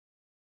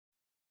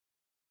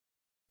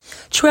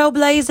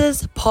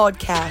Trailblazers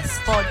Podcast.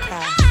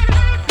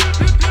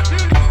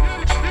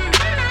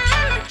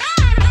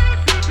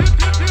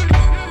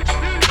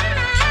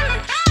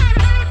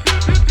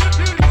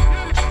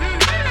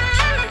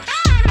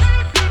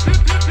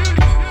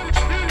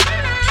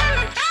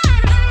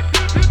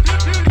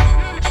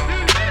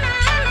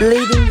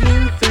 Leading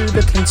you through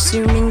the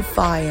consuming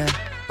fire.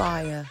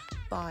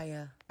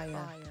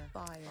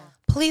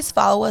 Please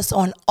follow us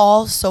on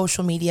all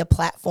social media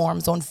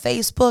platforms on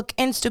Facebook,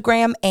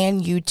 Instagram,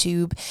 and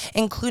YouTube,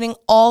 including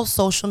all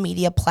social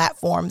media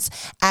platforms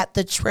at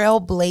the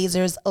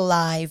Trailblazers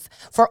Live.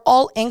 For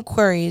all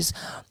inquiries,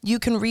 you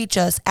can reach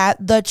us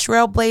at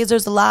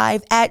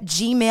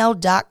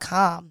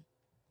thetrailblazerslive@gmail.com.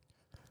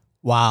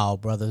 Wow,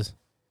 brothers.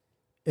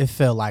 It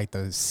felt like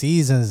the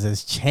seasons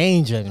is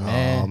changing,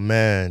 man. Oh,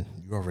 man.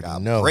 You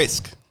already know.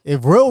 Brisk. It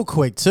real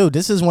quick, too.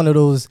 This is one of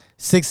those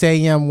 6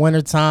 a.m.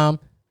 wintertime,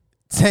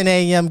 10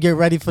 a.m. get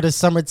ready for the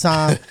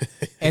summertime,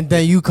 and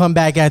then you come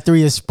back at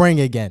 3 of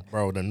spring again.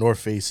 Bro, the North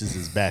Faces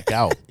is back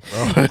out,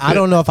 bro. I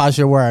don't know if I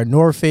should wear a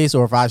North Face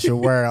or if I should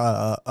wear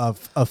a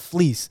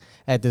fleece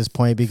at this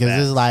point because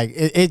Facts. it's like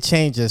it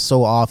changes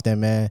so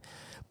often, man.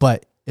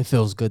 But it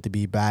feels good to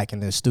be back in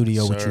the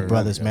studio with you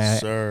brothers, man.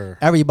 Sir.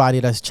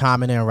 Everybody that's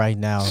chiming in right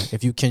now,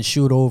 if you can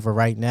shoot over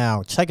right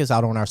now, check us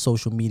out on our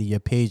social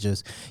media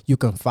pages. You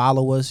can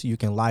follow us. You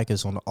can like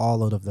us on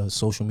all of the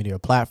social media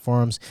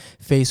platforms,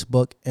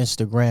 Facebook,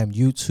 Instagram,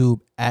 YouTube,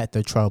 at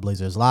the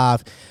Trailblazers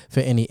Live. For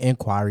any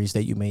inquiries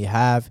that you may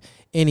have,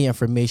 any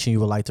information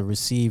you would like to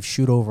receive,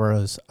 shoot over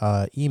us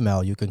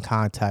email. You can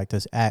contact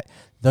us at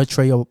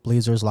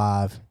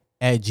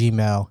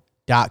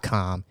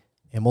thetrailblazerslive@gmail.com.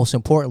 And most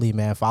importantly,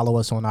 man, follow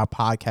us on our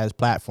podcast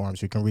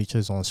platforms. You can reach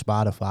us on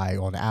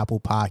Spotify, on Apple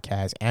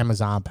Podcasts,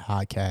 Amazon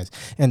Podcasts,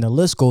 and the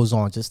list goes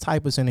on. Just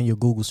type us in your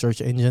Google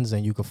search engines,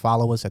 and you can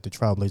follow us at the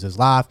Trailblazers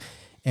Live.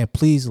 And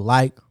please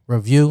like,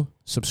 review,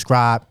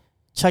 subscribe.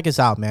 Check us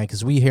out, man,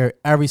 because we here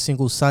every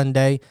single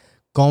Sunday,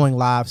 going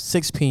live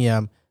 6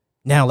 p.m.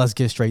 Now let's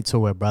get straight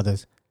to it,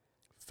 brothers.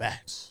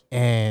 Facts.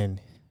 And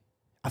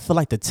I feel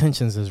like the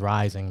tensions is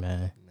rising,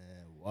 man.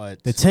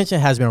 What? The tension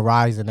has been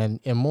rising, and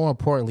more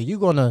importantly, you're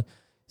going to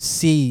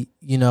see,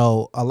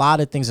 a lot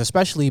of things,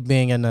 especially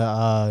being in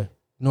the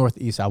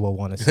Northeast, I would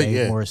want to say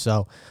Yeah. more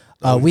so.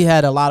 We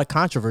had a lot of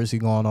controversy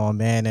going on,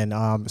 man, and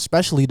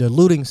especially the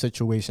looting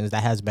situations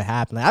that has been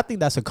happening. I think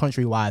that's a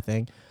countrywide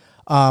thing.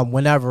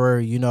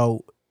 Whenever,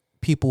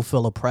 people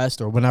feel oppressed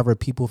or whenever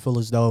people feel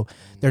as though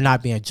they're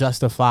not being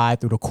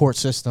justified through the court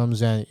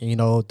systems and,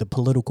 the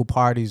political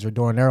parties are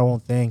doing their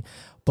own thing.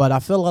 But I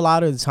feel a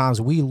lot of the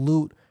times we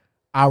loot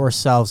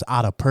ourselves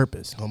out of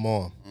purpose. Come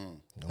on.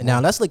 And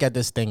now let's look at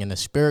this thing in the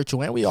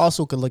spiritual, and we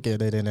also could look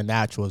at it in the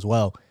natural as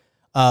well.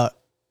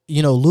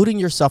 Looting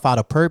yourself out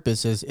of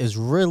purpose is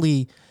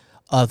really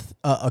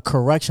a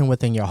correction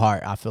within your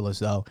heart, I feel as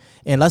though.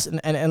 And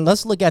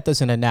let's look at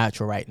this in the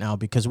natural right now,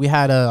 because we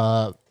had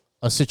a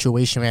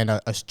situation, man,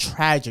 a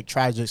tragic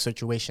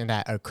situation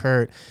that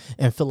occurred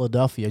in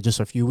Philadelphia just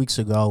a few weeks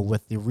ago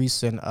with the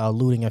recent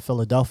looting in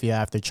Philadelphia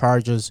after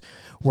charges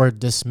were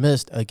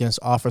dismissed against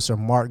Officer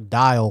Mark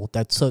Dial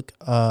that took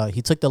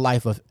the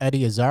life of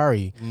Eddie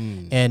Azari.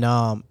 And,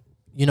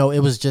 it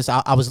was just,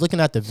 I was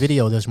looking at the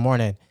video this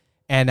morning,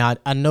 and I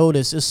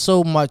noticed there's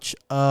so much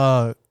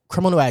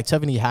criminal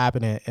activity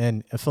happening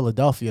in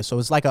Philadelphia. So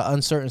it's like an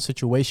uncertain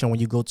situation when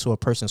you go to a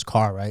person's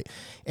car, right?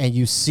 And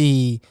you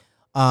see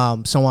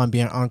someone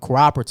being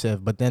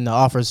uncooperative, but then the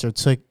officer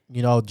took,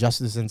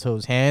 justice into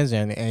his hands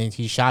and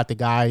he shot the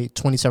guy,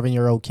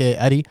 27-year-old kid,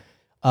 Eddie,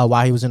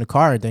 while he was in the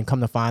car. And then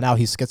come to find out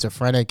he's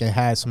schizophrenic and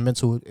had some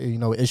mental,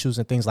 issues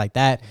and things like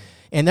that.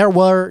 And there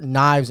were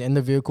knives in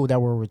the vehicle that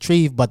were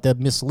retrieved, but the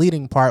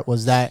misleading part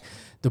was that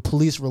the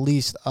police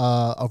released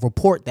a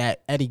report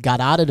that Eddie got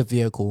out of the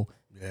vehicle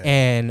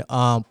and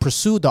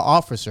pursued the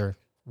officer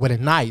with a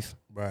knife.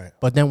 Right.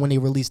 But then when they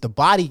released the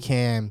body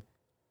cam,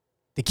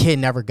 the kid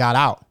never got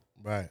out.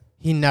 Right.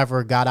 He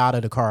never got out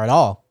of the car at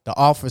all. The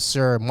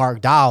officer,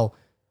 Mark Dow,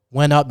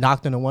 went up,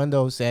 knocked on the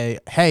window, said,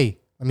 "Hey,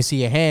 let me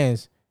see your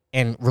hands,"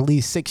 and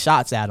released 6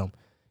 shots at him.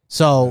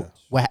 So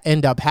what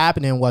ended up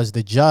happening was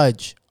the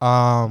judge,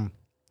 the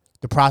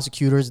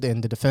prosecutors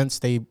and the defense,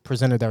 they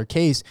presented their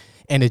case,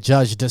 and the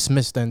judge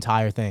dismissed the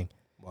entire thing.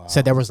 Wow.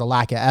 Said there was a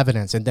lack of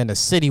evidence, and then the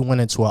city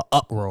went into an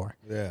uproar.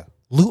 Yeah.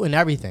 Looting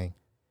everything.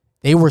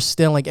 They were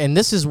stealing, and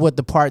this is what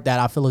the part that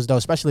I feel as though,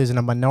 especially as in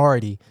a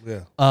minority,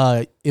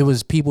 it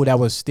was people that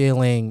was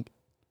stealing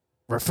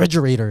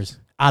refrigerators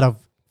out of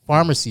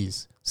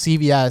pharmacies,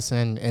 CVS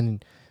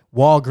and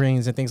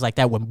Walgreens and things like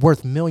that, were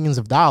worth millions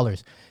of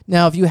dollars.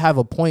 Now, if you have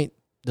a point,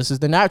 this is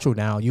the natural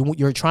now.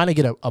 You're trying to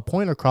get a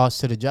point across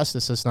to the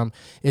justice system.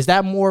 Is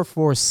that more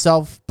for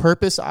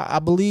self-purpose? I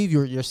believe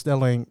you're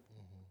stealing,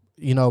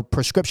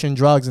 prescription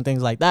drugs and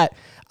things like that.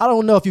 I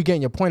don't know if you're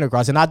getting your point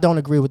across, and I don't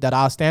agree with that.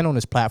 I'll stand on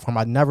this platform.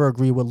 I never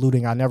agree with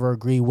looting. I never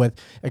agree with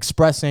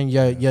expressing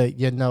your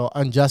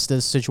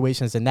injustice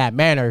situations in that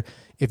manner.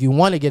 If you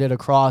want to get it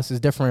across, there's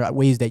different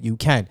ways that you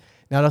can.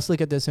 Now let's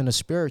look at this in the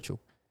spiritual.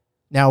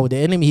 Now the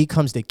enemy, he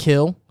comes to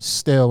kill,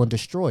 steal, and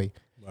destroy.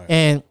 Right.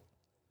 And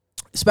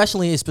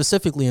especially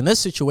specifically in this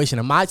situation,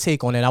 and my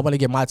take on it, I want to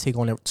get my take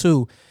on it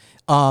too.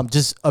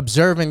 Just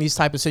observing these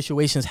type of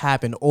situations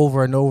happen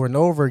over and over and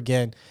over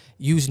again,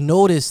 you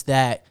notice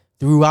that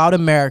throughout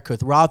America,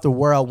 throughout the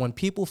world, when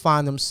people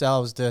find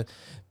themselves to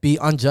be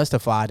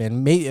unjustified,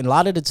 and a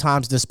lot of the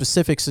times the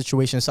specific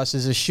situation, such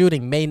as a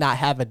shooting, may not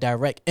have a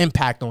direct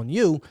impact on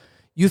you,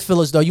 you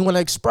feel as though you want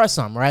to express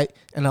something, right?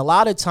 And a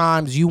lot of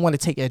times you want to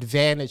take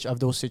advantage of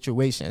those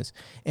situations.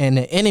 And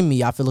the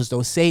enemy, I feel as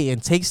though Satan,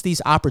 takes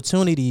these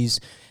opportunities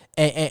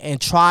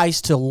and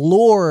tries to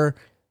lure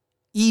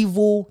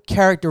evil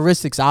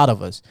characteristics out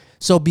of us.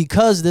 So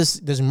because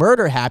this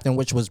murder happened,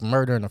 which was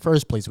murder in the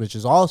first place, which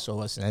is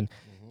also a sin,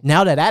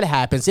 now that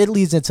happens, it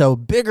leads into a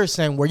bigger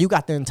sin where you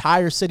got the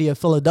entire city of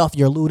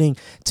Philadelphia looting,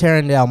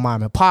 tearing down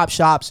mom and pop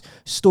shops,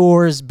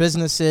 stores,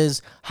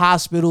 businesses,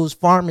 hospitals,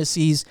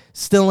 pharmacies,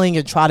 stealing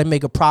and try to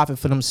make a profit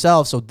for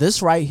themselves. So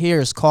this right here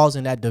is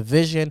causing that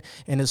division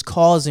and is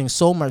causing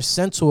so much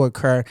sin to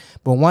occur.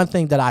 But one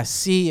thing that I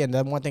see, and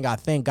then one thing I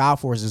thank God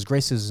for, is his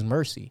grace, is his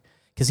mercy.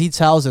 Because he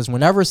tells us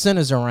whenever sin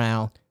is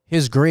around,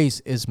 his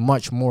grace is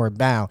much more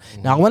abound.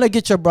 Now, I want to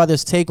get your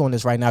brother's take on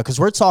this right now, because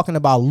we're talking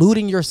about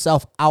looting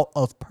yourself out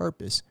of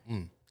purpose.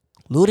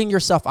 Looting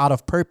yourself out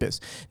of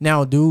purpose.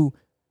 Now,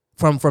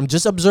 from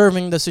just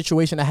observing the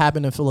situation that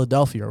happened in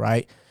Philadelphia,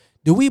 right?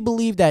 Do we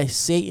believe that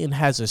Satan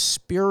has a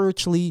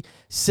spiritually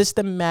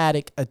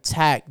systematic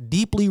attack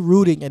deeply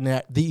rooted in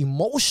the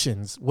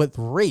emotions with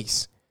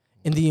race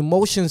and the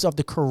emotions of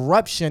the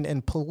corruption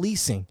and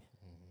policing?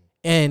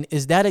 And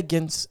is that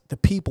against the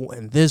people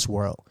in this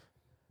world?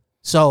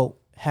 So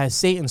has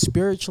Satan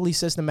spiritually,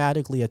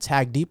 systematically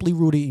attacked deeply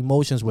rooted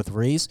emotions with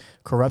race,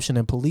 corruption,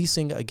 and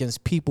policing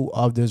against people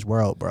of this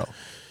world, bro?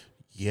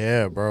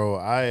 Yeah, bro.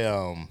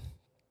 I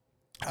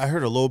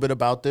heard a little bit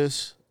about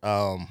this.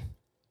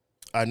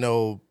 I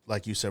know,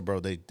 like you said,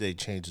 bro, they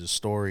changed the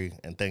story,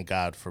 and thank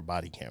God for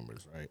body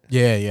cameras, right?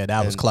 Yeah,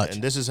 that was clutch.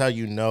 And this is how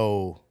you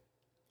know,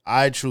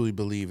 I truly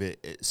believe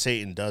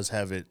Satan does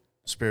have it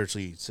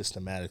spiritually,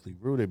 systematically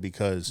rooted,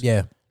 because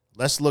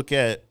let's look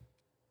at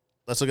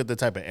the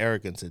type of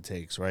arrogance it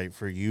takes, right,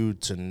 for you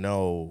to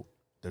know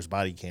there's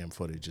body cam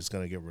footage, it's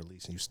going to get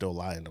released, and you still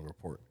lie in the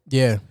report.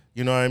 Yeah.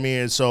 You know what I mean?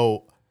 And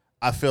so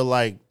I feel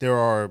like there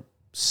are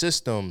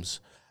systems,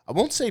 I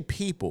won't say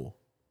people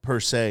per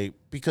se,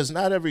 because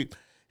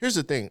here's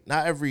the thing,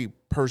 not every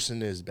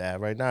person is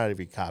bad, right? Not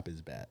every cop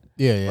is bad.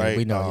 Yeah, right?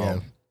 We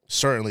know,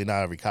 Certainly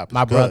not every cop is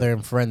My good. brother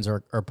and friends are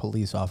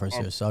police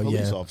officers,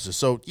 Police officers.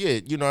 So, yeah,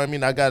 you know what I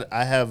mean?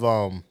 I have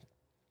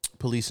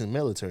police and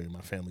military in my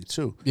family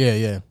too.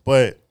 Yeah.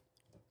 But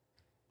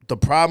the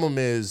problem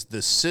is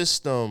the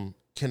system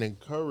can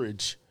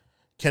encourage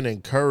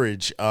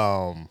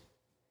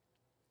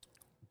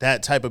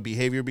that type of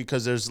behavior,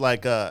 because there's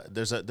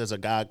a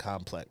God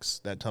complex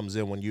that comes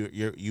in when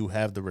you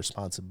have the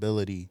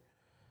responsibility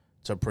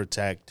to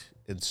protect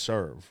and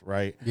serve,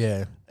 right?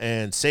 Yeah.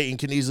 And Satan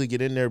can easily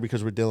get in there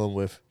because we're dealing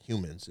with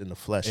humans in the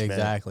flesh.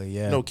 Exactly. Man.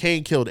 Yeah. You know,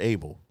 Cain killed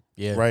Abel.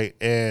 Yeah. Right.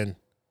 And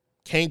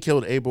Cain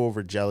killed Abel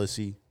over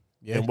jealousy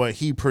and what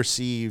he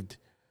perceived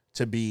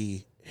to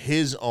be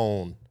his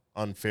own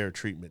unfair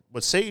treatment.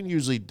 What Satan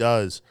usually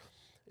does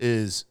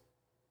is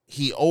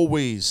he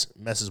always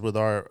messes with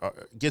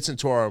gets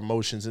into our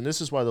emotions. And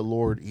this is why the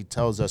Lord, he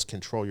tells us,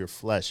 control your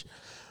flesh.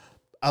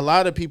 A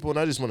lot of people, and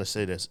I just want to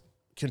say this,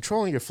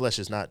 controlling your flesh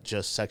is not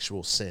just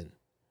sexual sin,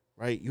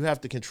 right? You have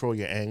to control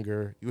your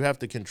anger. You have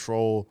to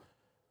control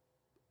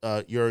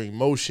your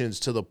emotions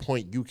to the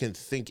point you can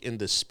think in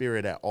the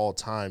spirit at all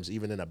times,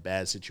 even in a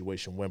bad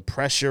situation. When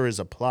pressure is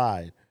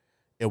applied,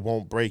 it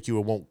won't break you.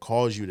 It won't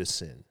cause you to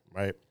sin,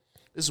 right?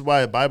 This is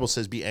why the Bible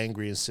says be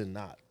angry and sin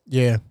not.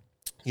 Yeah.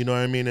 You know what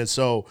I mean? And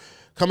so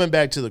coming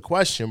back to the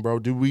question, bro,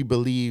 do we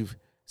believe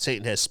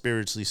Satan has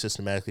spiritually,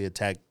 systematically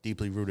attacked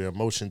deeply rooted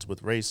emotions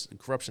with race and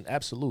corruption?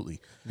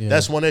 Absolutely. Yeah.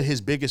 That's one of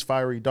his biggest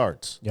fiery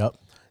darts. Yep.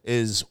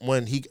 Is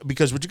when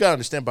because what you got to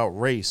understand about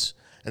race,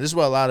 and this is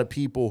what a lot of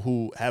people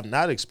who have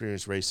not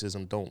experienced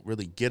racism don't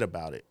really get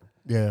about it.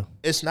 Yeah.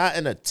 It's not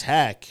an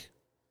attack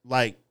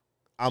like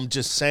I'm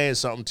just saying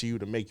something to you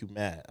to make you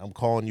mad. I'm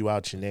calling you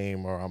out your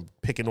name, or I'm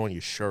picking on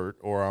your shirt,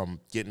 or I'm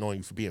getting on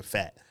you for being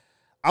fat.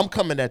 I'm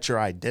coming at your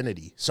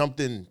identity,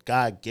 something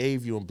God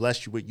gave you and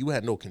blessed you with, you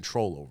had no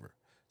control over.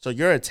 So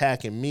you're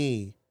attacking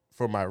me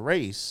for my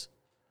race,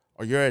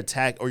 or you're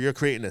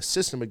creating a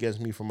system against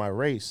me for my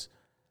race.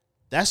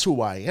 That's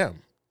who I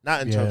am.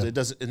 Not in terms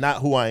of,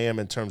 not who I am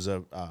in terms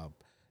of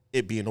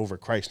it being over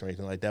Christ or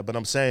anything like that. But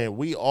I'm saying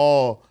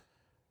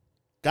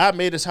God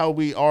made us how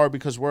we are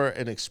because we're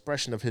an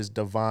expression of his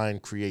divine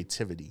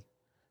creativity.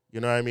 You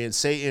know what I mean?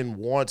 Satan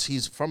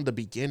he's from the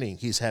beginning,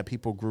 he's had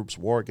people groups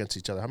war against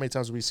each other. How many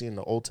times have we seen in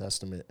the Old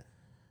Testament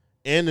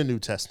and the New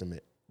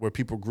Testament where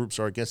people groups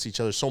are against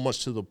each other, so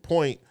much to the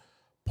point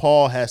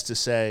Paul has to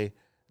say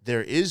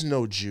there is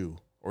no Jew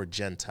or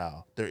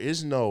Gentile. There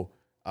is no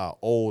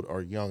old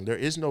or young. There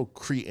is no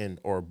Cretan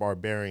or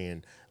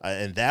barbarian.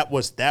 And that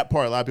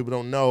part, a lot of people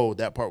don't know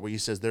that part where he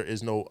says there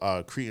is no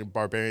Cretan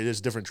barbarian. There's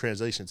different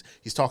translations.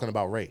 He's talking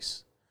about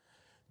race.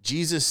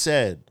 Jesus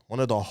said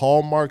one of the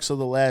hallmarks of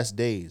the last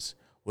days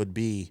would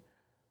be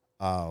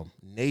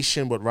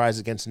nation would rise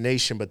against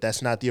nation, but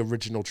that's not the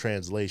original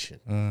translation.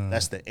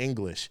 That's the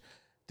English.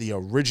 The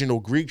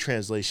original Greek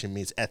translation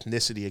means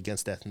ethnicity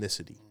against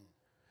ethnicity.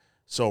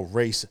 So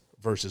race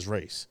versus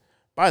race.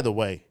 By the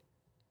way,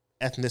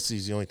 ethnicity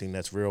is the only thing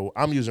that's real.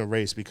 I'm using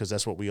race because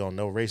that's what we all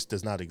know. Race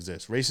does not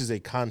exist. Race is a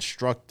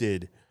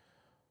constructed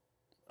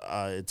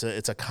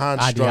it's a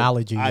construct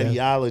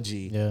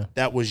ideology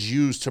that was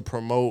used to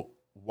promote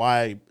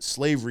why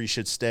slavery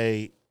should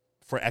stay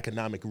for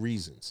economic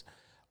reasons.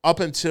 Up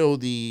until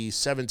the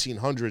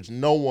 1700s,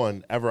 no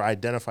one ever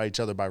identified each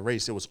other by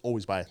race. It was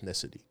always by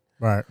ethnicity.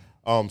 Right.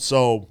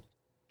 So,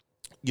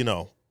 you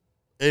know,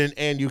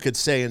 and you could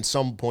say in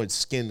some points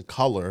skin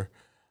color,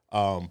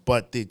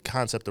 but the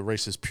concept of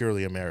race is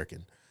purely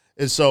American.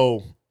 And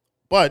so,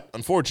 but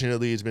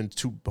unfortunately, it's been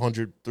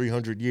 200,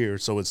 300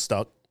 years, so it's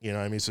stuck. You know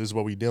what I mean? So this is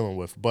what we're dealing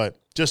with. But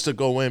just to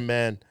go in,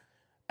 man,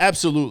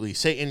 absolutely.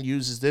 Satan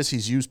uses this.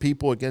 He's used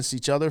people against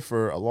each other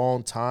for a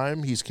long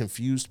time. He's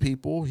confused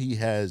people. He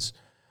has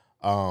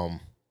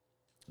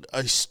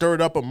stirred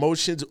up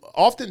emotions.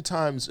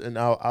 Oftentimes, and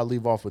I'll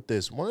leave off with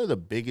this, one of the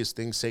biggest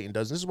things Satan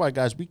does, and this is why,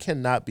 guys, we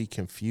cannot be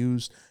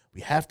confused.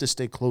 We have to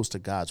stay close to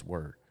God's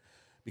word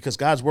because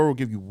God's word will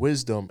give you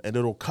wisdom and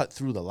it'll cut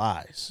through the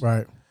lies.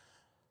 Right.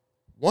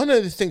 One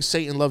of the things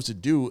Satan loves to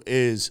do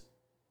is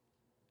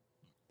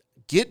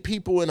get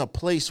people in a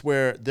place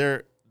where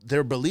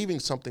they're believing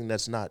something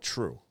that's not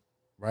true,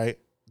 right?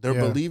 They're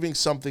believing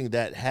something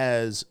that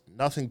has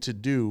nothing to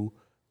do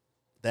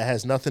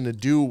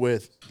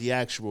with the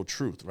actual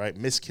truth, right?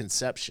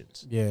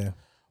 Misconceptions. Yeah.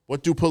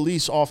 What do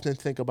police often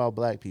think about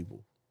black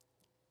people?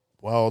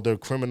 Well, they're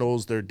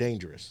criminals, they're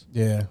dangerous.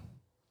 Yeah.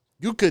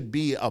 You could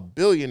be a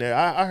billionaire.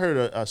 I heard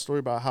a story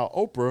about how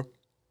Oprah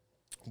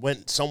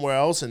went somewhere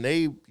else and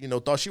they,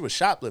 thought she was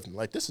shoplifting.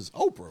 Like, this is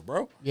Oprah,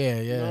 bro.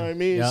 Yeah, yeah. You know what I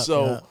mean?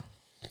 Yep.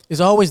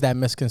 It's always that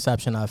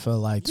misconception, I feel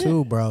like,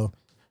 too, bro.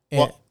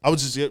 Well, I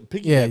was just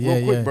picking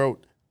real quick, bro.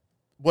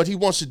 What he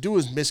wants to do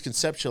is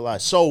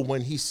misconceptualize. So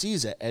when he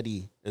sees an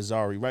Eddie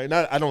Azari, right?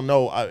 Now, I don't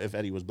know if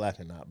Eddie was black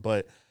or not,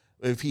 but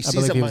if he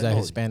sees I believe he was a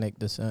Hispanic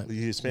descent.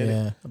 He's Hispanic?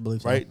 Yeah, I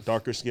believe so. Right?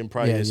 Darker skin,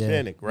 probably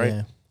Hispanic, right?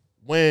 Yeah.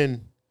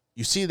 When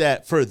you see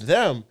that, for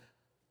them,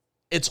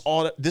 it's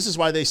all. This is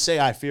why they say,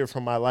 I fear for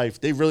my life.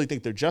 They really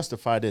think they're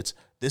justified. It's,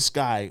 this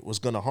guy was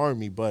going to harm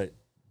me, but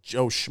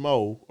Joe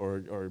Schmo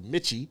or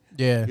Mitchie,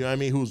 you know what I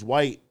mean, who's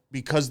white,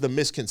 because the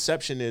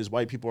misconception is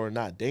white people are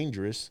not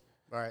dangerous.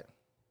 Right.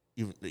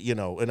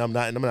 And I'm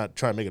not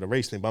trying to make it a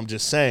race thing, but I'm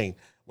just saying,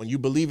 when you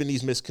believe in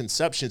these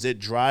misconceptions, it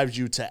drives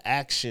you to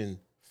action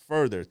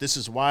further. This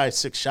is why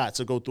 6 shots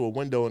will go through a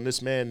window, and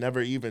this man never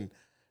even,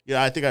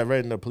 I think I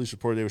read in the police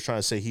report they were trying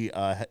to say he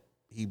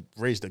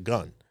raised a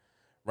gun,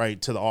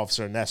 right, to the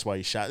officer, and that's why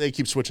he shot. They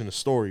keep switching the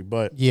story,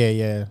 but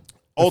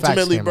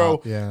ultimately,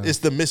 bro, it's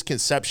the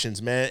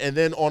misconceptions, man. And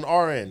then on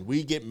our end,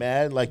 we get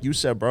mad, like you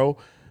said, bro.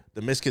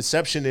 The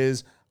misconception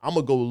is, I'm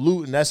going to go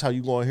loot, and that's how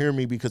you going to hear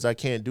me because I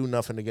can't do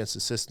nothing against the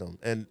system.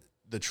 And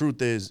the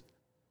truth is,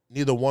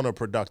 neither one are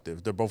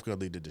productive. They're both going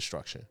to lead to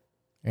destruction.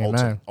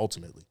 Amen.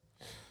 Ultimately.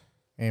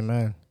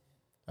 Amen.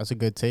 That's a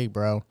good take,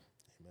 bro.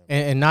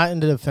 And not in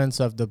the defense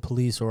of the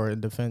police or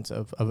in defense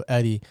of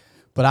Eddie,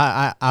 but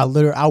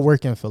I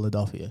work in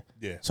Philadelphia.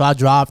 Yeah. So I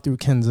drive through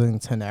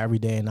Kensington every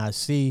day, and I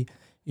see,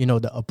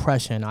 the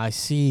oppression. I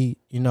see,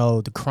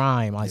 the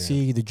crime. I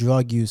see the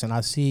drug use, and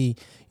I see,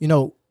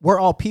 we're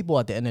all people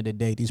at the end of the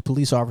day. These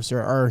police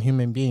officers are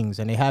human beings,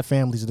 and they have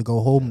families to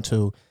go home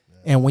to.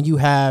 Yeah. And when you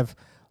have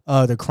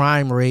the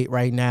crime rate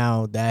right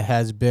now that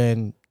has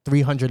been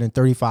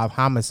 335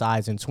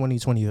 homicides in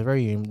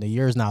 2023, and the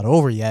year's not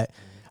over yet.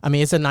 I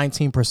mean, it's a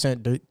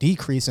 19%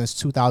 decrease since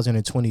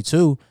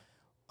 2022.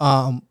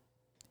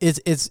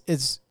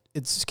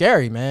 It's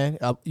scary, man.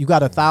 You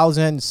got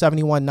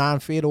 1,071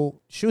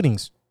 non-fatal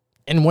shootings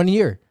in 1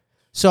 year.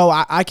 So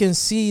I can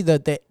see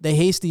the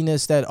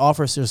hastiness that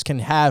officers can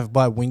have,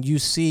 but when you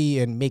see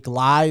and make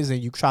lies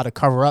and you try to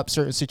cover up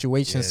certain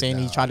situations, saying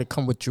he tried to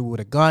come with you with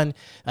a gun,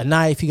 a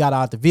knife, he got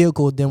out the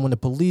vehicle, then when the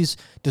police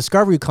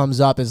discovery comes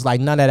up, it's like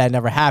none of that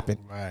never happened.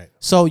 Right.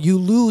 So you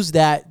lose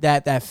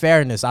that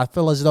fairness. I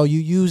feel as though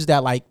you use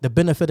that, like, the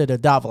benefit of the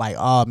doubt, like,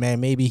 oh man,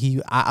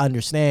 maybe I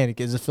understand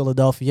because it's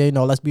Philadelphia.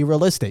 Let's be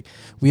realistic.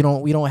 We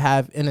don't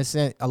have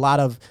a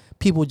lot of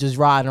people just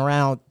riding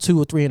around 2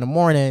 or 3 in the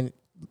morning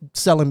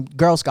selling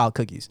Girl Scout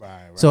cookies.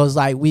 Right. So it's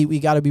like we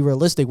got to be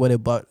realistic with it.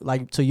 But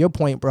like, to your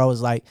point, bro,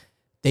 is like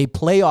they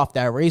play off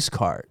that race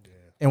card. Yeah.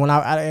 And when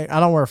I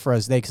don't work for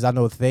us, because I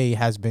know they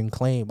has been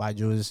claimed by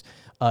Jewish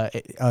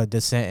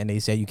descent, and they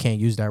said you can't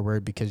use that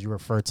word because you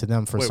refer to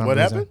them for some reason. What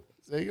happened?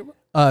 Say again?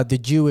 The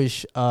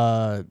Jewish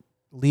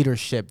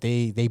leadership,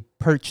 they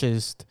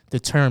purchased the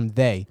term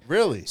they.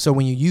 Really? So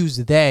when you use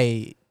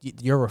they,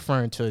 you're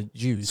referring to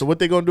Jews. So what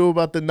they gonna do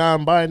about the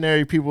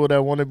non-binary people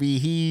that want to be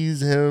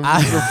he's, him,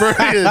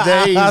 referring to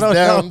they, I don't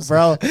them, know,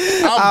 bro.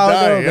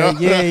 I don't know,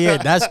 man.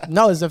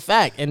 Yeah. It's a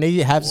fact, and they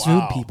have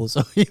sued people,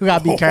 so you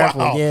gotta be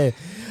careful. Wow. Yeah,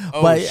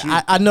 But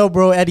shoot. I know,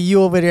 bro, Eddie,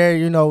 you over there,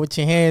 with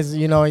your hands,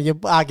 in your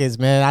pockets,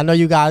 man. I know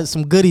you got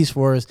some goodies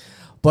for us.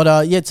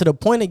 But yeah, to the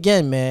point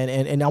again, man,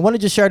 and I want to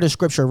just share the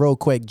scripture real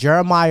quick.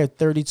 Jeremiah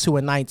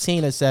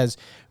 32:19, it says,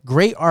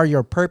 "Great are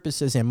your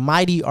purposes and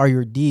mighty are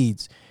your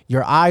deeds.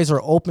 Your eyes are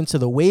open to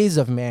the ways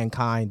of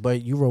mankind,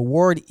 but you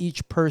reward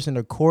each person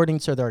according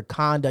to their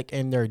conduct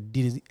and their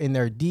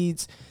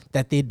deeds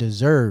that they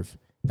deserve."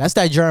 That's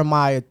that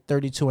Jeremiah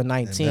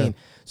 32:19. Amen.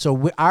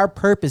 So our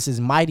purpose is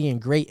mighty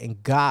and great in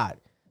God.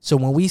 So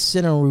when we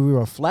sit and we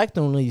reflect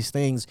on these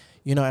things,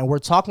 and we're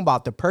talking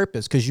about the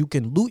purpose, because you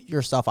can loot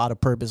yourself out of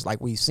purpose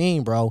like we've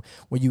seen, bro,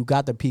 when you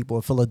got the people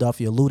of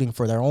Philadelphia looting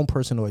for their own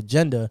personal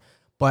agenda.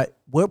 But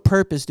what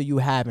purpose do you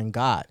have in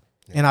God?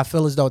 Yeah. And I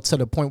feel as though to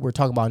the point we're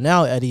talking about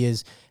now, Eddie,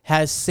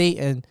 has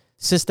Satan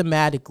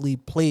systematically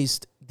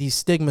placed these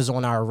stigmas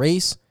on our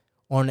race,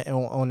 on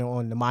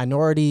the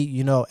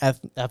minority,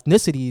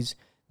 ethnicities,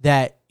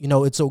 that,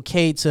 it's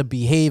okay to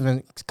behave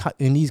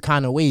in these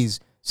kind of ways,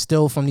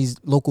 still from these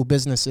local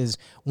businesses,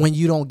 when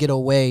you don't get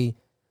away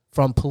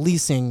from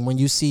policing, when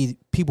you see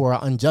people are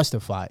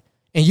unjustified.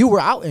 And you were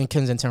out in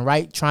Kensington,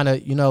 right? Trying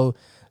to,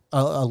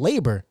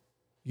 labor.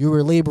 You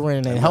were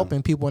laboring and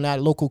helping people in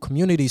that local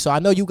community. So I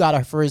know you got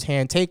a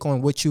firsthand take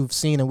on what you've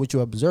seen and what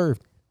you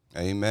observed.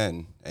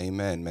 Amen,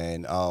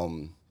 man.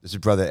 This is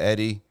Brother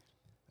Eddie.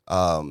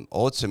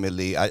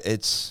 Ultimately,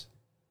 it's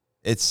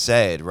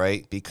sad,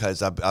 right?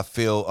 Because I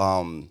feel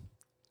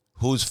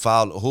who's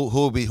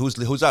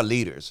our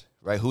leaders,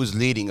 right? Who's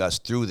leading us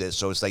through this?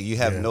 So it's like you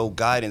have no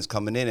guidance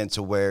coming in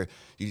into where,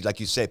 like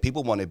you said,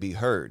 people want to be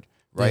heard,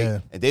 right? Yeah.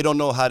 And they don't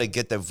know how to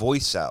get their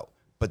voice out,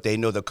 but they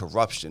know the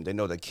corruption, they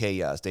know the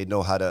chaos, they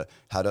know how to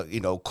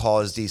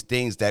cause these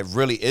things that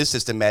really is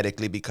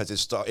systematically, because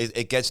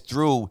it gets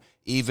through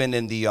even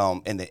in the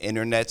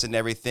internets and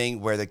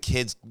everything, where the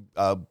kids'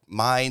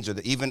 minds or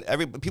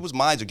people's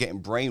minds are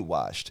getting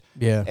brainwashed.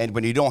 Yeah. And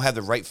when you don't have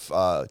the right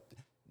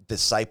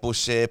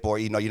discipleship, or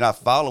you're not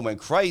following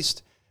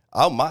Christ,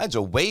 our minds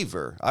are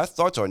waver. Our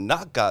thoughts are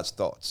not God's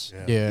thoughts.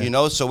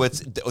 Yeah. So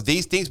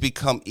these things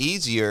become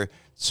easier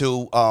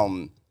to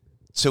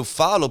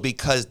follow,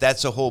 because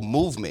that's a whole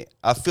movement.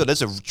 I feel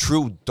there's a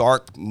true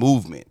dark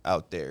movement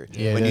out there.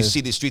 Yeah, when you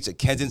see the streets of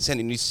Kensington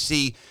and you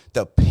see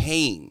the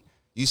pain,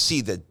 you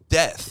see the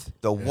death,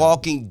 the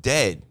walking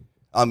dead.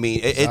 I mean,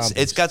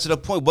 it's got to the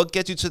point. What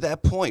gets you to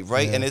that point,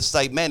 right? Yeah. And it's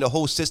like, man, the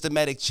whole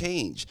systematic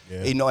change,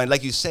 and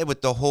like you said,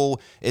 with the whole,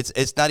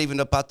 it's not even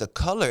about the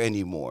color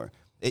anymore.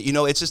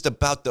 It's just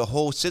about the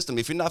whole system.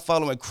 If you're not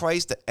following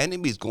Christ, the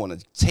enemy's going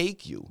to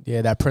take you.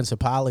 Yeah, that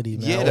principality,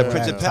 man. Yeah, the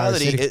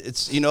principality.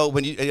 It's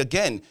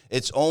when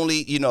it's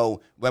only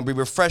when we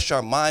refresh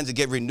our minds and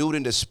get renewed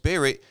in the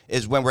spirit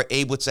is when we're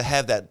able to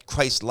have that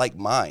Christ-like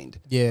mind.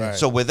 Yeah. Right.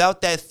 So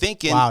without that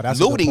thinking,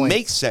 looting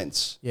makes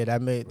sense. Yeah,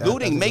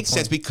 looting makes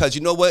sense, because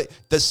you know what,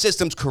 the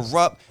system's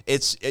corrupt.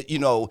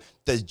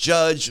 The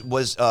judge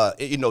was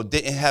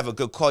didn't have a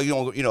good call.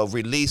 You don't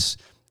release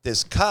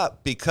this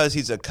cop because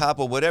he's a cop,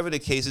 or whatever the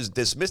case is,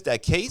 dismiss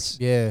that case.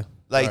 Yeah.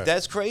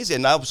 That's crazy.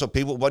 And now, so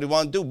people, what do you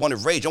want to do? Want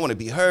to rage. I want to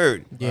be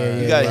heard. Yeah.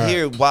 You got to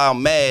hear why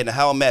I'm mad and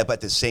how I'm mad. But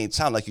at the same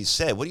time, like you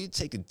said, what are you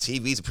taking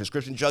TVs and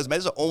prescription drugs? Man,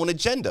 it's an own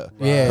agenda.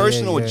 Yeah,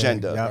 personal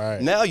agenda. Yeah.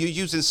 Right. Now you're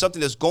using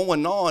something that's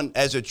going on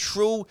as a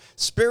true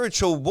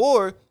spiritual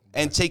war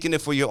and taking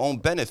it for your own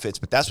benefits.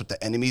 But that's what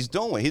the enemy's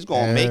doing. He's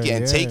going to make it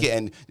and take it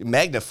and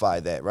magnify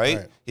that,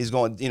 right? He's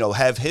going to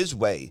have his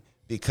way.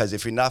 Because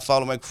if you're not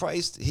following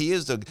Christ, he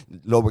is the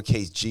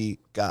lowercase g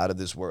God of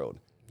this world.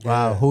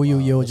 Wow, who you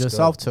yield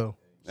yourself to.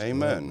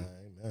 Amen.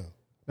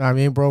 I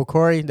mean, bro,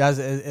 Corey,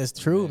 it's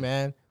true,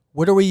 man.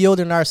 What are we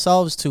yielding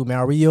ourselves to, man?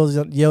 Are we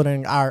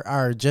yielding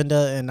our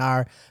agenda and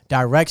our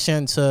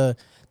direction to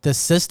the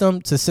system,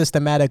 to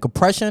systematic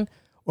oppression?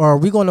 Or are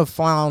we going to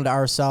found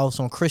ourselves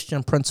on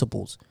Christian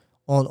principles,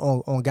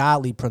 on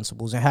godly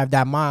principles, and have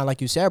that mind, like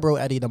you said, bro,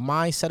 Eddie, the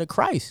mindset of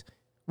Christ?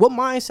 What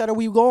mindset are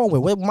we going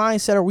with? What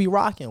mindset are we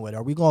rocking with?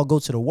 Are we going to go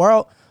to the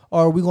world,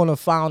 or are we going to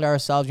find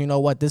ourselves, you know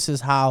what, this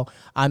is how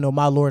I know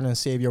my Lord and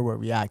Savior will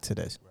react to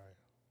this? Right.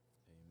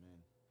 Amen.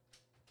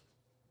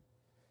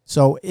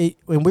 So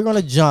when we're going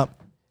to jump,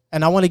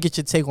 and I want to get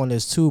your take on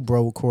this too,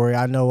 bro, Corey.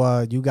 I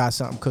know you got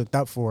something cooked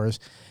up for us.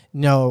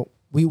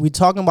 We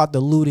talking about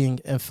the looting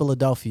in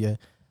Philadelphia.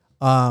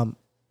 Now,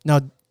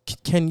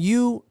 can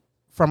you,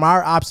 from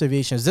our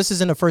observations, this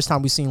isn't the first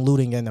time we've seen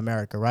looting in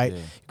America, right? Yeah.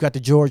 You got the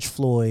George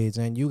Floyds,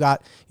 and you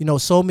got,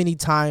 so many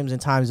times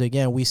and times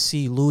again, we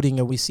see looting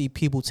and we see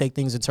people take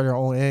things into their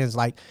own hands,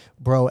 like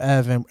bro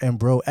Ev and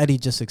bro Eddie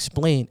just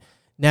explained.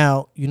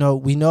 Now,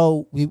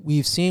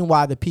 we've seen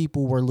why the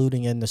people were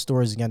looting in the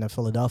stores again in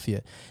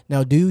Philadelphia.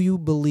 Now, do you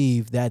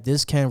believe that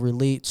this can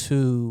relate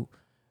to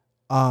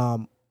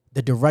the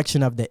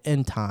direction of the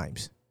end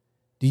times?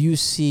 Do you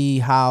see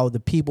how the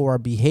people are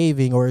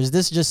behaving, or is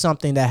this just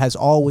something that has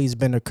always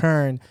been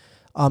occurring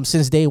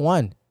since day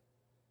one?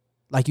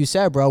 Like you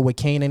said, bro, with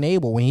Cain and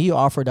Abel, when he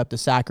offered up the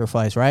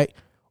sacrifice, right?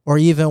 Or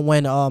even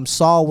when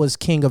Saul was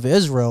king of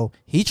Israel,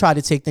 he tried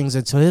to take things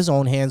into his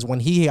own hands when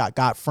he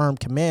got firm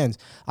commands.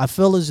 I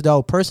feel as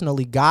though,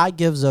 personally, God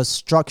gives us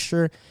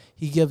structure.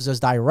 He gives us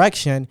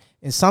direction.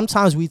 And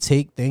sometimes we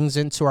take things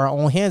into our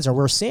own hands. And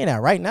we're seeing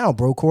that right now,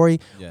 bro, Corey,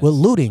 with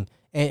looting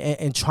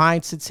and trying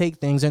to take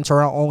things into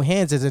our own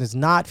hands, as it is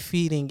not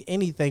feeding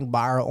anything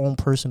by our own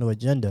personal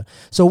agenda.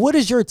 So what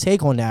is your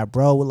take on that,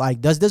 bro?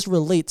 Like, does this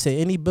relate to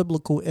any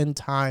biblical end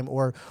time,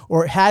 or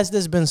has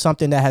this been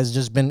something that has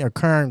just been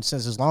occurring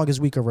since as long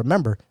as we can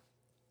remember?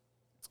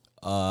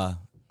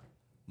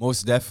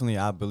 Most definitely,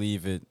 I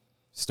believe it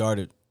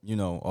started,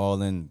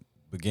 all in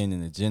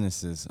beginning of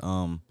Genesis.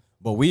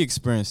 But we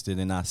experienced it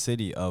in our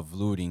city of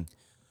looting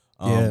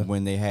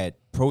when they had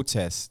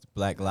protests,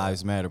 Black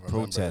Lives Matter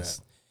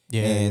protests.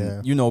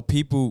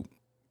 People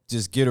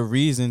just get a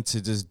reason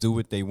to just do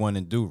what they want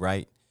to do,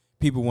 right?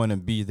 People want to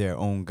be their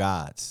own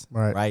gods,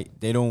 right?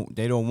 They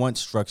don't want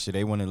structure.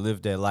 They want to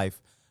live their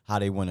life how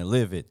they want to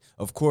live it.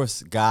 Of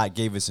course, God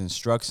gave us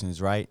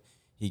instructions, right?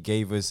 He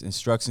gave us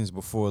instructions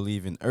before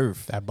leaving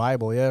earth. That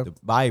Bible, yeah. The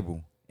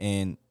Bible.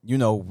 And,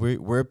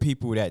 we're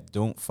people that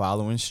don't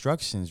follow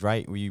instructions,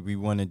 right? We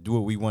want to do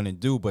what we want to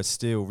do, but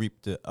still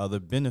reap the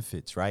other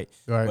benefits, right?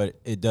 But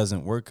it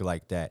doesn't work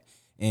like that.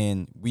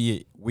 And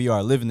we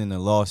are living in a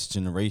lost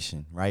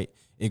generation, right?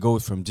 It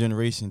goes from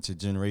generation to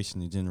generation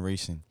to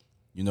generation,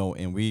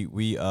 and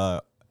we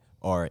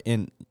are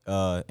in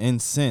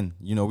sin.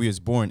 We was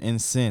born in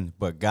sin,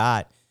 but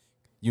God,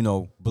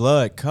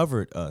 blood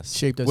covered us.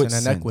 Shaped us with in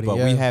sin, inequity, but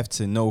yeah. we have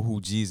to know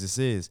who Jesus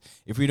is.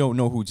 If we don't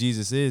know who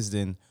Jesus is,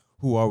 then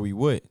who are we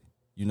with?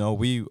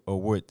 We are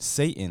with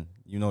Satan,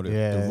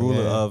 the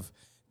ruler of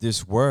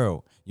this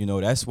world.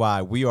 That's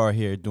why we are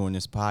here doing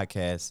this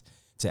podcast,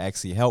 to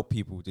actually help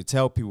people, to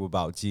tell people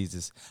about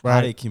Jesus,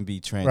 how they can be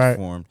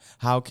transformed,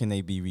 how can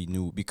they be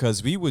renewed.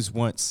 Because we was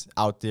once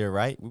out there,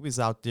 right? We was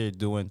out there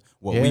doing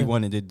what we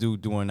wanted to do,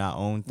 doing our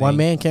own thing. One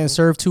man can't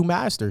serve two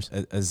masters.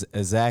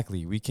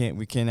 Exactly. We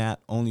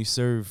cannot only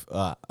serve,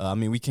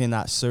 we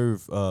cannot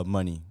serve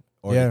money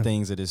or the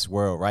things of this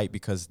world, right?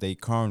 Because they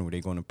carnal,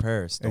 they're going to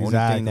perish. The only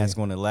thing that's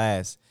going to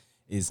last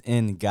is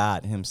in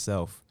God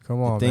himself.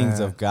 Come on, the things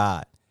of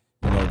God.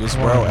 This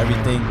world,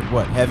 everything,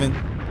 heaven,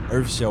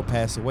 earth shall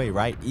pass away,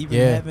 right? Even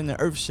heaven and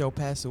earth shall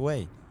pass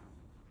away.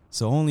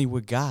 So only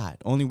with God.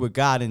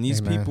 And these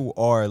people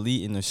are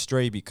leading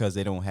astray because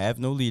they don't have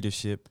no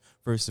leadership.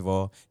 First of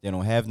all, they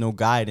don't have no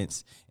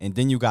guidance. And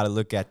then you got to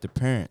look at the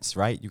parents,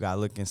 right? You got to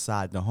look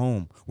inside the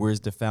home. Where's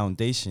the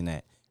foundation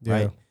at,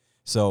 right?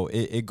 So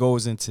it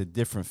goes into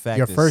different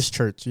factors. Your first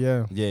church,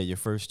 Yeah, your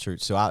first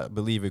church. So I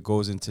believe it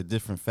goes into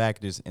different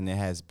factors, and it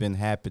has been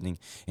happening.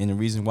 And the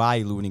reason why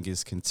looting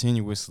is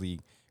continuously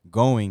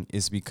going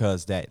is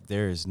because that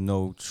there is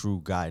no true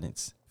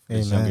guidance for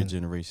this younger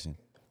generation.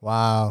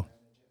 Wow.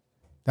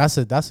 That's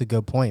a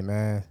good point,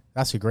 man.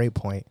 That's a great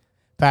point.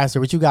 Pastor,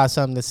 what you got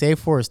something to say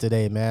for us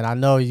today, man? I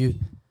know you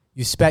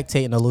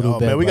spectating a little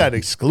bit. Man, we got an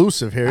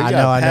exclusive here. I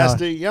got know.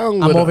 Pastor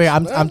Young. I'm over here.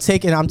 us,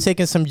 I'm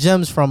taking some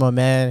gems from him,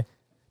 man.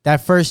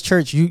 That first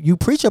church, you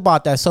preach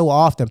about that so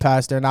often,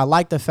 Pastor, and I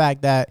like the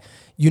fact that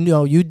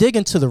you dig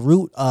into the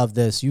root of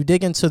this. You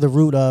dig into the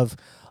root of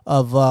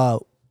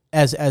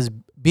as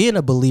being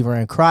a believer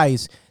in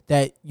Christ,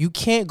 that you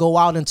can't go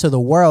out into the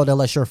world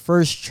unless your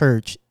first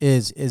church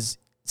is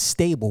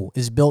stable,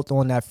 is built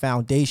on that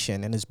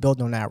foundation, and is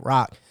built on that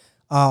rock.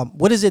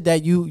 What is it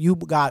that you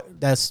got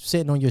that's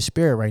sitting on your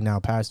spirit right now,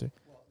 Pastor?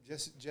 Well,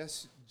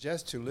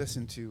 just to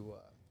listen to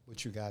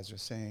what you guys are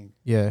saying.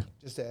 Yeah.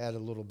 Just to add a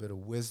little bit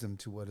of wisdom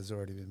to what has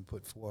already been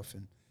put forth,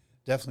 and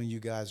definitely you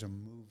guys are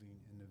moving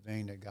in the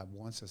vein that God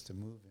wants us to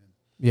move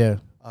in. Yeah.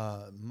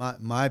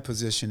 My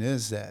position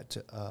is that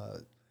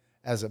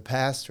as a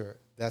pastor,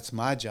 that's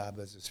my job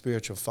as a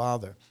spiritual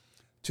father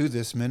to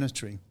this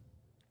ministry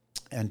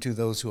and to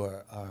those who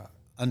are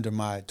under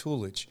my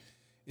tutelage,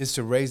 is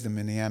to raise them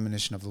in the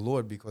admonition of the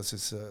Lord, because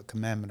it's a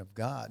commandment of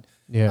God.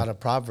 Out of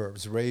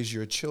Proverbs, raise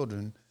your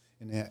children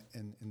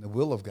in the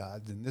will of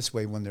God. In this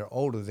way, when they're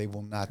older, they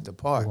will not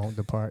depart. They won't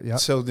depart, yeah.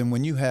 So then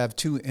when you have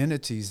two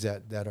entities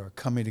that are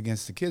coming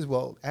against the kids,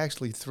 well,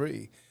 actually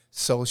three,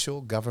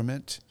 social,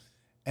 government,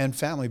 and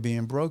family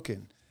being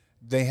broken,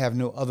 they have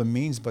no other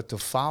means but to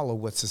follow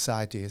what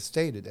society has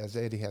stated, as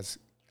Eddie has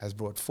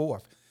brought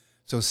forth.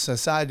 So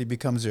society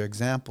becomes their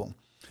example.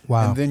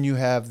 Wow. And then you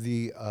have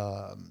the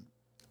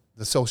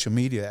social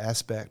media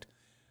aspect,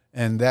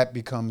 and that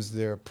becomes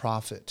their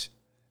prophet.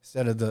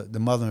 Instead of the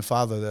mother and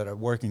father that are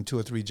working 2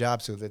 or 3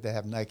 jobs so that they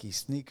have Nike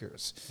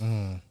sneakers,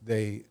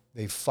 they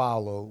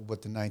follow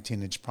what the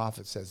 19-inch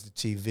prophet says, the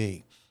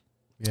TV.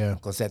 Yeah.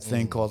 Because that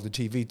thing called the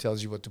TV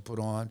tells you what to put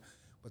on,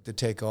 what to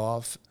take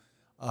off,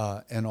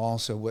 and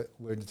also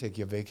where to take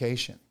your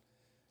vacation,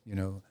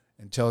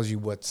 and tells you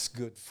what's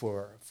good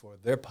for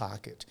their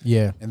pocket.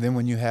 Yeah. And then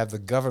when you have the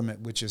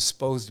government, which is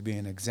supposed to be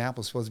an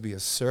example, supposed to be a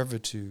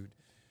servitude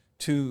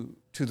to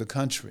the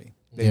country,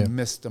 they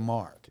miss the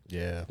mark.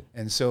 Yeah.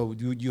 And so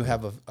you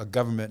have a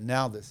government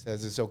now that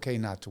says it's okay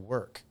not to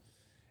work.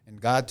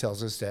 And God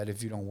tells us that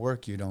if you don't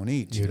work, you don't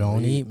eat. You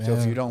don't eat, man. So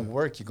if you don't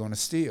work, you're going to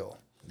steal.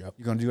 Yep.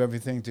 You're going to do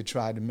everything to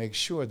try to make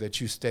sure that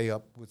you stay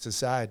up with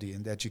society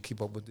and that you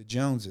keep up with the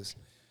Joneses.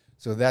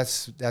 So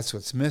that's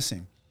what's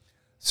missing.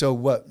 So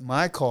what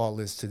my call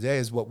is today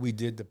is what we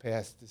did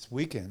this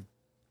weekend,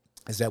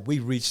 is that we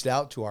reached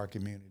out to our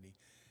community,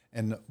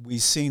 and we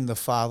seen the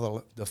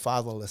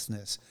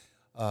fatherlessness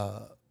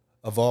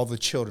of all the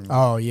children.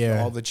 Oh,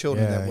 yeah. All the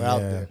children that were out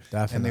there.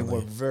 Definitely. And they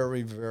were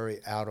very, very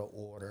out of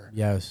order.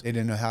 Yes. They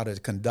didn't know how to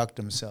conduct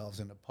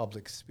themselves in the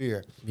public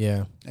sphere.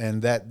 Yeah.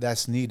 And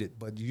that's needed.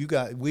 But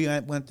we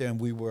went there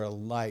and we were a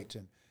light.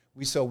 And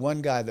we saw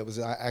one guy that was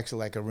actually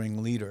like a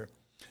ringleader,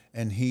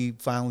 and he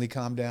finally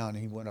calmed down and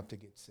he went up to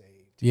get saved.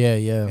 Yeah,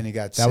 yeah. And he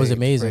got that was saved,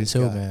 amazing praise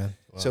too, God. man.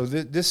 Wow. So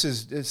this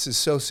is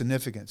so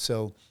significant.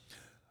 So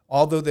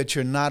although that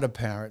you're not a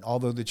parent,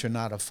 although that you're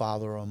not a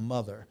father or a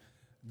mother,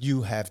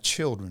 you have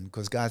children,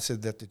 because God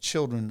said that the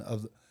children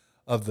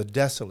of the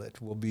desolate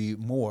will be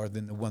more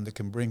than the one that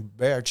can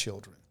bear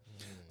children.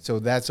 So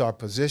that's our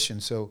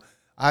position. So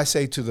I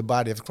say to the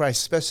body of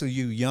Christ, especially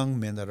you young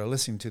men that are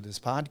listening to this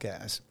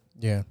podcast,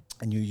 Yeah.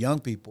 and you young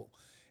people,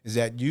 is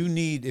that you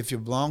need, if you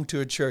belong to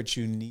a church,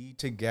 you need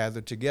to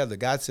gather together.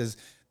 God says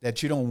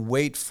that you don't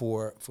wait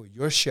for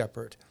your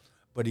shepherd,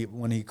 but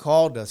when he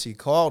called us,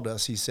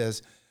 he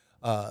says,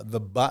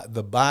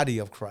 the body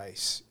of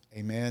Christ,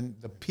 amen,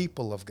 the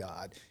people of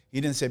God. He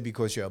didn't say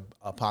because you're an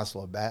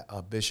apostle,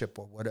 a bishop,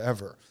 or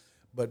whatever,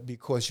 but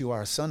because you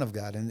are a son of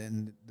God,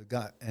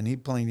 and he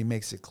plainly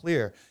makes it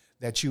clear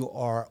that you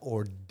are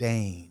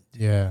ordained.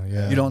 Yeah,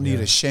 yeah. You don't need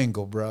a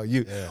shingle, bro.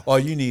 All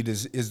you need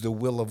is the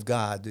will of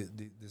God,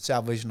 the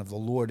salvation of the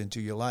Lord into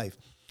your life.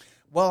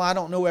 Well, I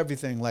don't know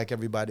everything like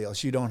everybody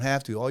else. You don't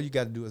have to. All you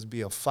got to do is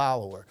be a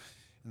follower.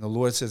 And the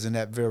Lord says in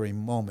that very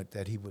moment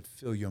that he would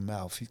fill your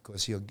mouth,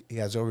 because he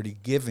has already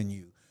given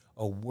you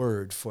a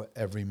word for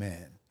every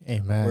man.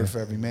 Amen. A word for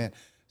every man.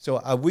 So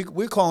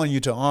we're calling you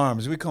to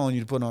arms. We're calling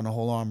you to put on the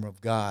whole armor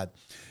of God,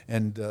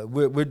 and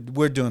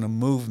we're doing a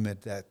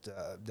movement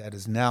that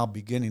is now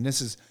beginning.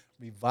 This is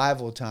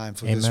revival time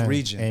for this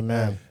region.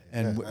 Amen.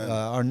 And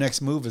our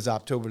next move is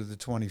October the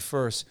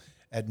 21st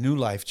at New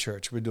Life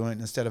Church. We're doing,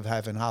 instead of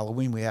having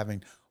Halloween, we're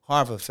having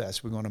Harvest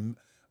Fest. We're going to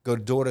go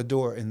door to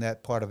door in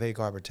that part of Egg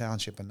Harbor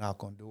Township and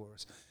knock on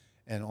doors.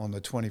 And on the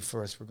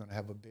 21st, we're going to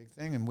have a big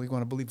thing, and we're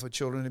going to believe for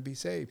children to be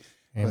saved,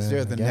 because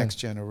they're the next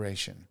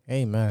generation.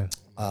 Amen.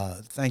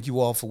 Thank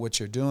you all for what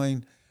you're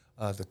doing,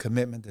 the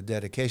commitment, the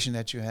dedication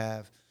that you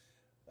have,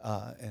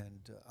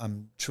 and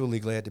I'm truly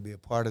glad to be a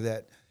part of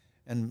that.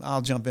 And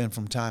I'll jump in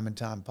from time to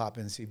time, pop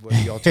in and see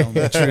whether y'all telling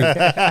the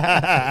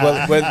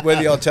truth.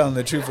 whether y'all telling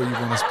the truth or you're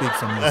going to speak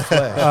from your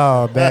flesh.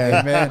 Oh, man.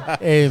 Amen.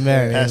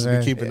 Amen. It has to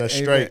Amen. be keeping us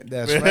straight.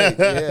 That's right.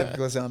 Yeah,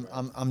 because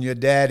I'm your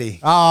daddy.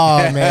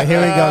 Oh, man.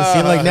 Here we go.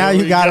 See, look, now Here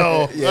you we got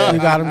go. it. You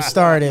got him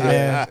started,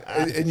 man.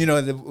 And you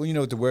know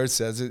what the word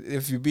says.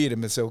 If you beat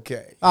him, it's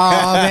okay.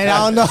 Oh, man, I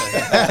don't know.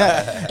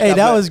 Hey,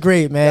 that was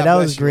great, man. That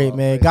was great,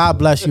 man. God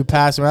bless you,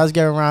 Pastor. Let's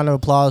give a round of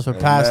applause for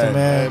Pastor,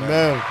 man.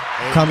 Amen.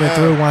 Coming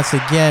through once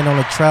again on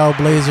the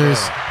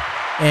Trailblazers.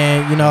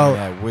 And, you know,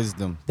 that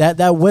wisdom.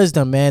 That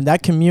wisdom, man.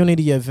 That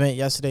community event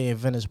yesterday in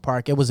Venice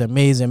Park, it was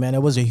amazing, man.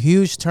 It was a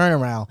huge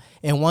turnaround.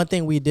 And one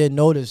thing we did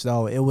notice,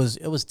 though, it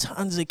was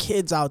tons of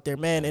kids out there,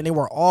 man, and they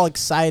were all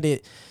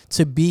excited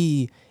to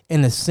be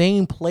in the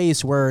same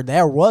place where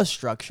there was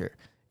structure.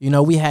 You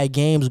know, we had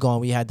games going.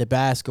 We had the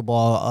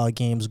basketball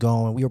games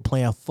going. We were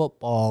playing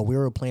football. We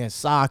were playing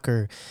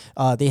soccer.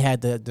 They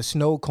had the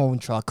snow cone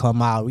truck come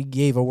out. We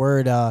gave a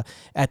word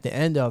at the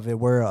end of it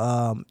where,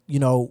 you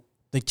know,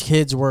 the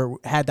kids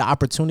had the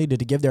opportunity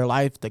to give their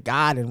life to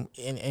God.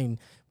 And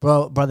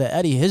Brother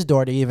Eddie, his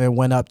daughter, even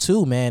went up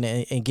too, man,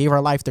 and gave her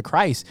life to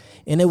Christ.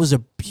 And it was a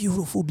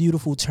beautiful,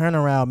 beautiful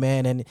turnaround,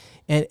 man.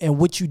 And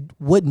what you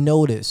would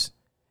notice,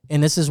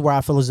 and this is where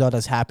I feel as though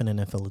that's happening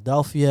in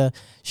Philadelphia,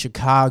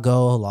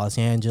 Chicago, Los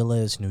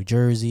Angeles, New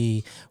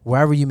Jersey,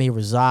 wherever you may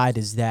reside,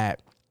 is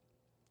that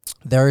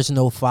there is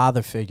no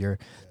father figure.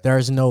 There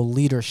is no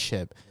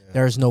leadership.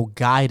 There's no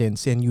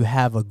guidance, and you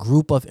have a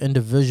group of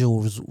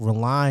individuals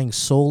relying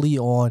solely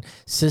on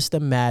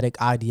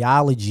systematic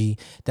ideology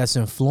that's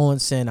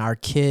influencing our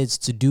kids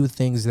to do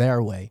things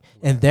their way.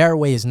 And their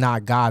way is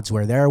not God's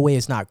way. Their way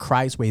is not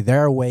Christ's way.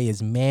 Their way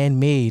is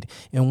man-made.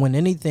 And when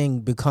anything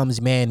becomes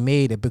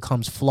man-made, it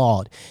becomes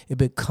flawed. It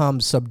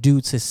becomes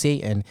subdued to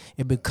Satan.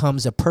 It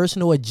becomes a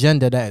personal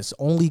agenda that is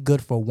only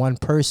good for one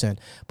person.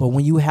 But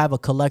when you have a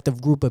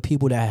collective group of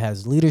people that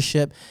has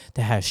leadership,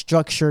 that has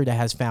structure, that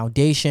has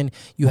foundation,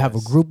 you have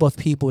a group of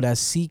people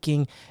that's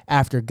seeking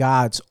after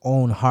God's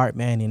own heart,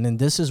 man. And then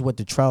this is what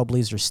the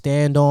Trailblazers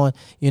stand on,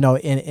 you know,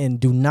 and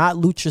do not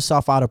loot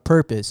yourself out of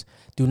purpose.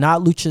 Do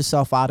not loot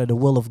yourself out of the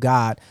will of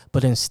God.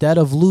 But instead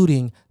of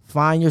looting,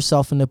 find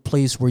yourself in a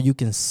place where you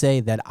can say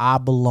that I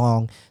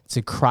belong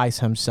to Christ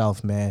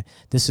himself, man.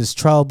 This is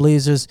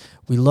Trailblazers.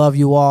 We love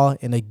you all.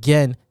 And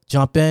again,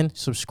 jump in,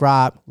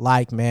 subscribe,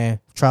 like, man.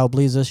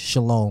 Trailblazers,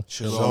 shalom.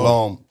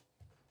 Shalom.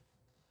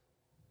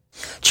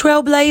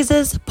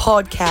 Trailblazers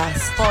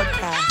podcast.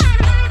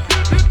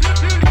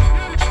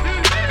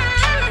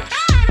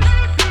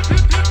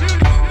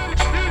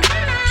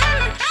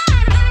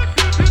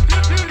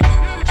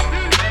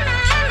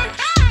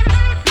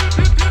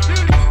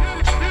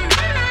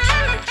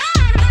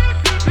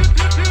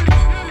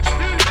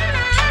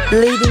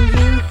 leading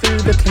you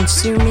through the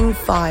consuming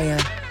fire,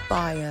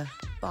 fire,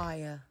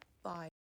 fire.